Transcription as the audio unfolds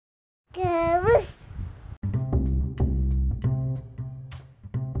Hi,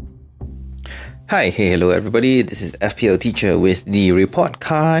 hey, hello everybody. This is FPL Teacher with the report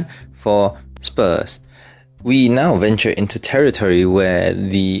card for Spurs. We now venture into territory where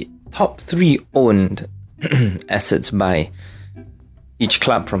the top 3 owned assets by each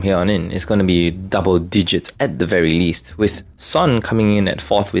club from here on in is going to be double digits at the very least, with Son coming in at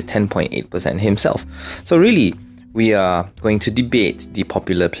 4th with 10.8% himself. So really, we are going to debate the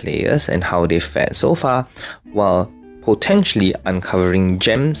popular players and how they fared so far, while potentially uncovering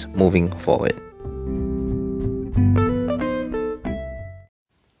gems moving forward.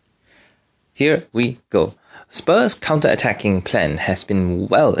 Here we go. Spurs' counter-attacking plan has been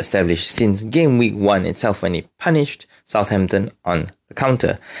well established since game week 1 itself, when it punished Southampton on the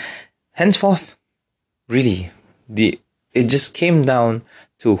counter. Henceforth, really, it just came down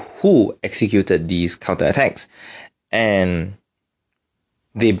to who executed these counter-attacks. And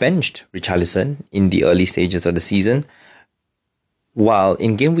they benched Richarlison in the early stages of the season, while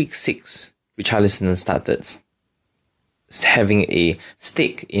in game week 6, Richarlison started having a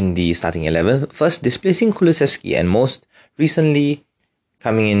stake in the starting 11, first displacing Kulusevski and most recently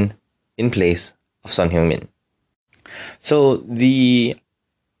coming in place of Son Heung-min. So the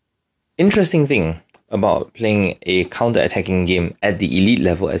interesting thing about playing a counter-attacking game at the elite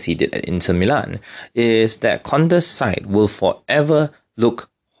level as he did at Inter Milan is that Conte's side will forever look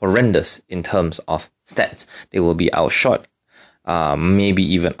horrendous in terms of stats. They will be outshot, maybe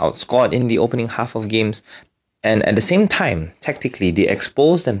even outscored in the opening half of games. And at the same time, tactically, they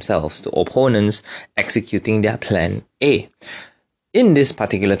expose themselves to opponents executing their plan A. In this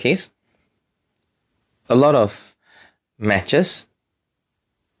particular case, a lot of matches,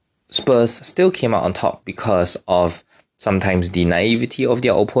 Spurs still came out on top because of sometimes the naivety of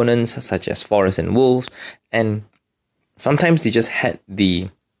their opponents, such as Forest and Wolves, and sometimes they just had the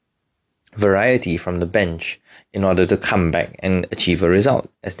variety from the bench in order to come back and achieve a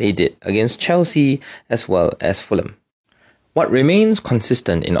result, as they did against Chelsea as well as Fulham. What remains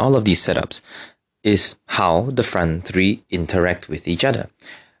consistent in all of these setups is how the front 3 interact with each other.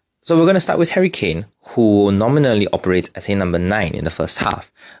 So we're going to start with Harry Kane, who nominally operates as a number 9 in the first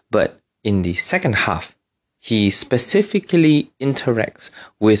half, but in the second half, he specifically interacts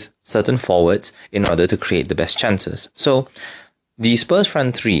with certain forwards in order to create the best chances. So the Spurs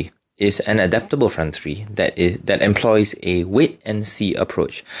front 3 is an adaptable front 3 that employs a wait-and-see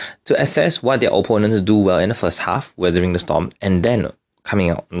approach to assess what their opponents do well in the first half, weathering the storm, and then coming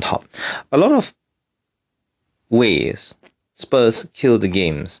out on top. A lot of ways Spurs kill the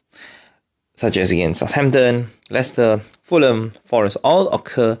games, such as against Southampton, Leicester, Fulham, Forest, all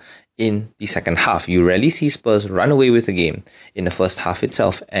occur in the second half. You rarely see Spurs run away with the game in the first half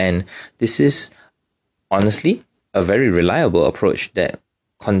itself, and this is honestly a very reliable approach that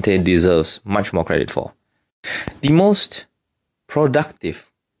Conte deserves much more credit for. The most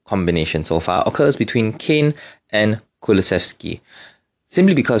productive combination so far occurs between Kane and Kulusevski,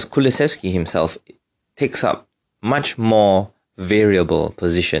 simply because Kulusevski himself takes up much more variable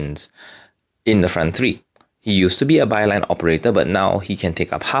positions in the front 3. He used to be a byline operator, but now he can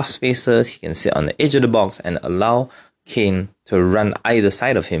take up half spaces, he can sit on the edge of the box and allow Kane to run either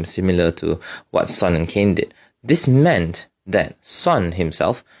side of him, similar to what Son and Kane did. This meant that Son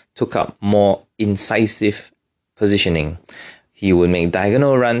himself took up more incisive positioning. He would make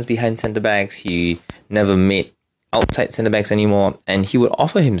diagonal runs behind centre-backs, he never made outside centre-backs anymore, and he would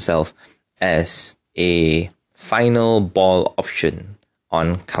offer himself as a final ball option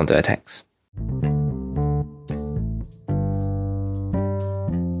on counter-attacks.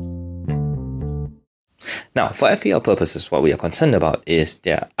 Now, for FPL purposes, what we are concerned about is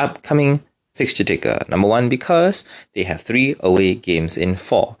their upcoming fixture ticker. Number 1, because they have 3 away games in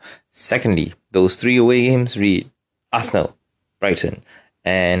 4. Secondly, those 3 away games read Arsenal, Brighton,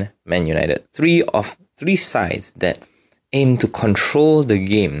 and Man United. 3 sides that aim to control the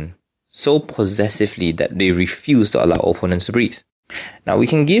game so possessively that they refuse to allow opponents to breathe. Now, we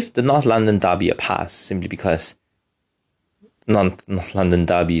can give the North London derby a pass simply because North London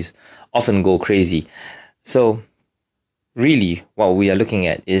derbies often go crazy. So really, what we are looking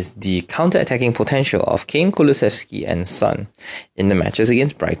at is the counter-attacking potential of Kane, Kulusevski and Son in the matches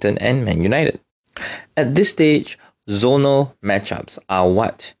against Brighton and Man United. At this stage, zonal matchups are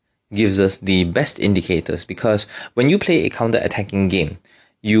what gives us the best indicators, because when you play a counter-attacking game,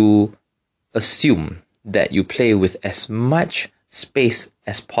 you assume that you play with as much space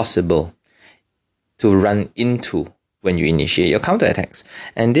as possible to run into when you initiate your counter-attacks.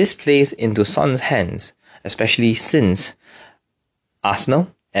 And this plays into Son's hands, especially since Arsenal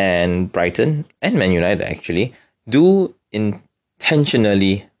and Brighton and Man United actually do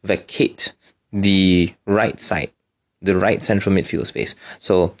intentionally vacate the right side, the right central midfield space.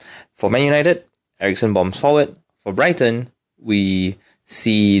 So for Man United, Eriksen bombs forward. For Brighton, we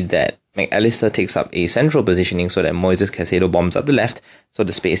see that McAllister takes up a central positioning so that Moises Caicedo bombs up the left, so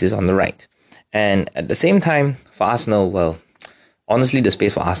the space is on the right. And at the same time, for Arsenal, well, honestly, the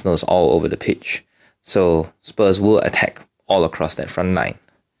space for Arsenal is all over the pitch. So Spurs will attack all across that front line.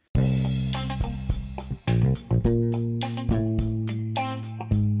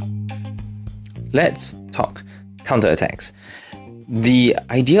 Let's talk counterattacks. The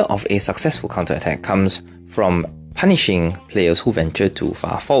idea of a successful counterattack comes from punishing players who venture too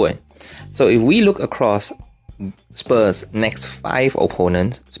far forward. So if we look across Spurs' next 5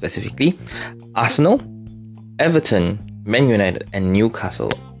 opponents specifically, Arsenal, Everton, Man United and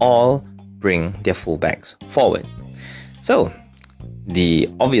Newcastle all bring their fullbacks forward. So the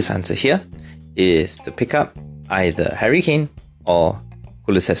obvious answer here is to pick up either Harry Kane or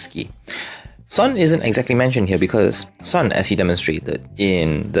Kulusevski. Son isn't exactly mentioned here because Son, as he demonstrated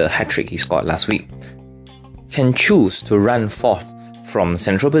in the hat-trick he scored last week, can choose to run forth from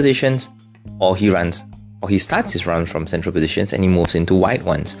central positions, or he starts his run from central positions and he moves into wide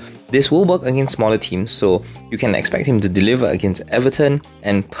ones. This will work against smaller teams, so you can expect him to deliver against Everton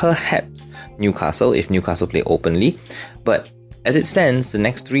and perhaps Newcastle if Newcastle play openly. But as it stands, the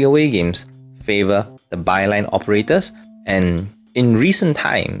next 3 away games favour the byline operators, and in recent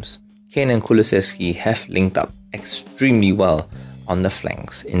times, Kane and Kulusevski have linked up extremely well on the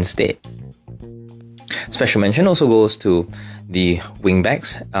flanks instead. Special mention also goes to the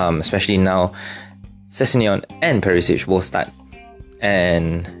wingbacks, especially now Sessegnon and Perisic will start.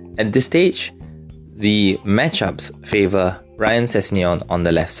 And at this stage, the matchups favour Ryan Sessegnon on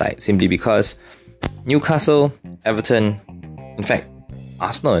the left side, simply because Newcastle, Everton, in fact,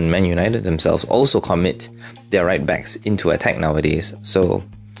 Arsenal and Man United themselves also commit their right backs into attack nowadays. So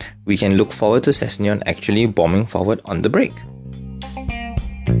we can look forward to Sessegnon actually bombing forward on the break.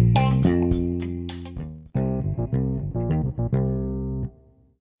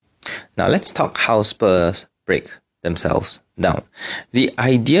 Now let's talk how Spurs break themselves down. The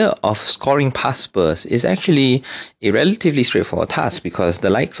idea of scoring past Spurs is actually a relatively straightforward task because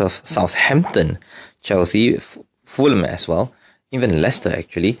the likes of Southampton, Chelsea, Fulham as well, even Leicester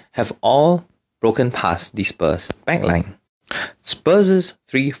actually, have all broken past the Spurs backline. Spurs'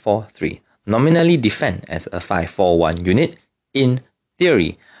 3-4-3 nominally defend as a 5-4-1 unit in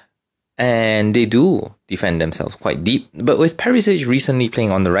theory, and they do defend themselves quite deep. But with Perisic recently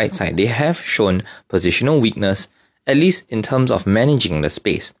playing on the right side, they have shown positional weakness, at least in terms of managing the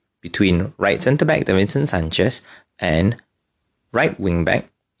space between right centre-back Davinson Sanchez and right wing-back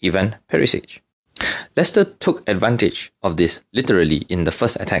Ivan Perisic. Leicester took advantage of this literally in the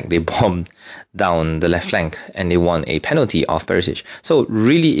first attack. They bombed down the left flank and they won a penalty off Perisic. So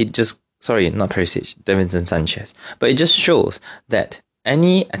really not Perisic, Davinson Sanchez. But it just shows that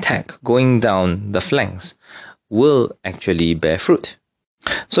any attack going down the flanks will actually bear fruit.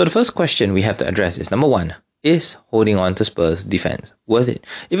 So the first question we have to address is number 1. Is holding on to Spurs' defense worth it?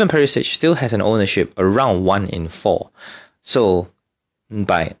 Even Perisic still has an ownership around 1 in 4. So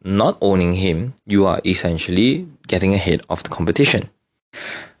by not owning him, you are essentially getting ahead of the competition.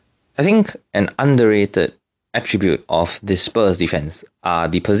 I think an underrated attribute of this Spurs defense are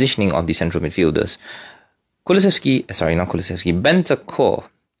the positioning of the central midfielders. Bentancur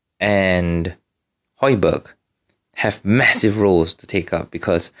and Højbjerg have massive roles to take up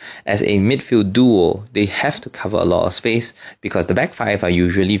because as a midfield duo, they have to cover a lot of space because the back 5 are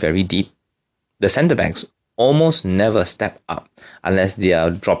usually very deep. The centre-backs almost never step up unless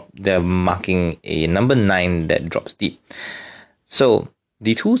they're marking a number 9 that drops deep. So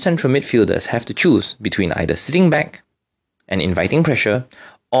the 2 central midfielders have to choose between either sitting back and inviting pressure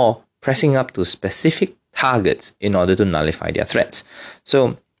or pressing up to specific targets in order to nullify their threats.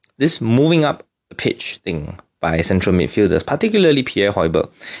 So this moving up the pitch thing by central midfielders, particularly Pierre Højbjerg,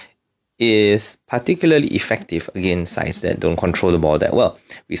 is particularly effective against sides that don't control the ball that well.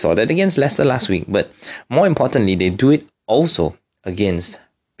 We saw that against Leicester last week, but more importantly, they do it also against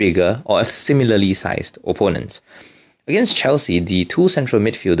bigger or similarly sized opponents. Against Chelsea, the 2 central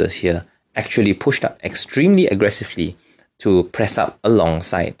midfielders here actually pushed up extremely aggressively to press up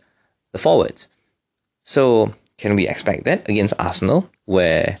alongside the forwards. So can we expect that against Arsenal,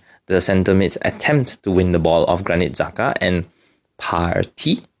 where the centre mids attempt to win the ball off Granit Xhaka and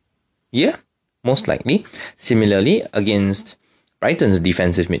Partey? Yeah, most likely. Similarly, against Brighton's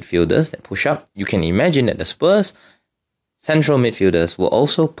defensive midfielders that push up, you can imagine that the Spurs central midfielders will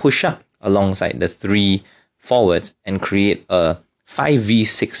also push up alongside the 3 forwards and create a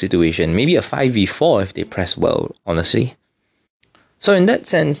 5v6 situation, maybe a 5v4 if they press well, honestly. So in that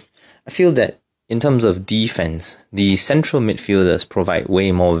sense, I feel that in terms of defense, the central midfielders provide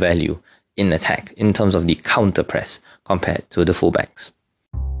way more value in attack in terms of the counter press compared to the fullbacks.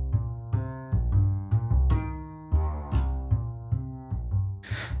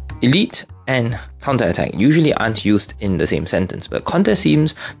 Elite and counter-attack usually aren't used in the same sentence, but Conte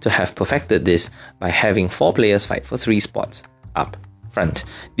seems to have perfected this by having 4 players fight for 3 spots up front.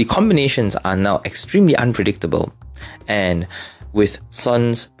 The combinations are now extremely unpredictable, and with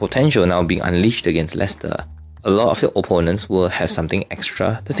Son's potential now being unleashed against Leicester, a lot of your opponents will have something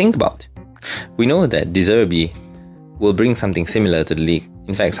extra to think about. We know that De Zerbi will bring something similar to the league,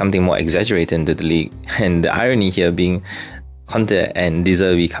 in fact something more exaggerated into the league, and the irony here being Conte and De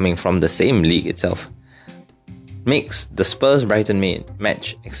Zerbi coming from the same league itself makes the Spurs-Brighton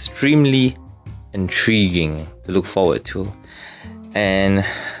match extremely intriguing to look forward to, and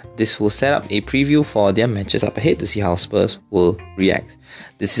this will set up a preview for their matches up ahead to see how Spurs will react.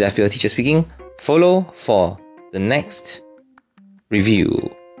 This is FPL Teacher speaking. Follow for the next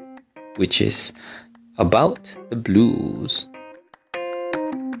review, which is about the Blues.